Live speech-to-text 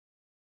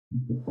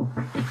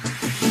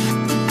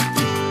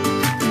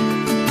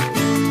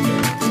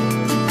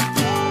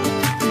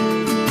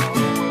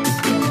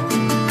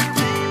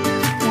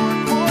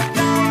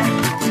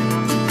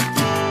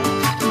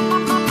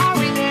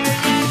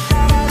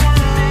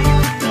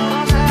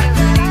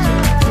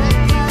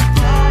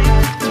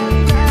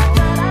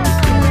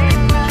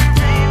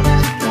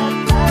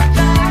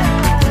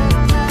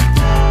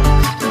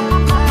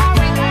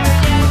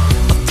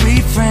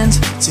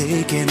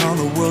Taking on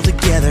the world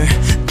together,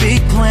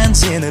 big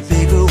plans in a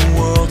bigger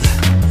world.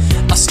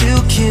 Are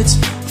still kids,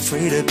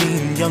 afraid of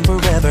being young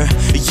forever.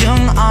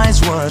 Young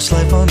eyes watch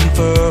life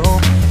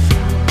unfurl.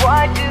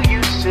 Why do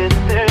you sit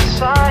there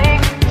sighing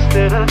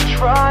instead of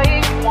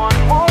trying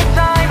one more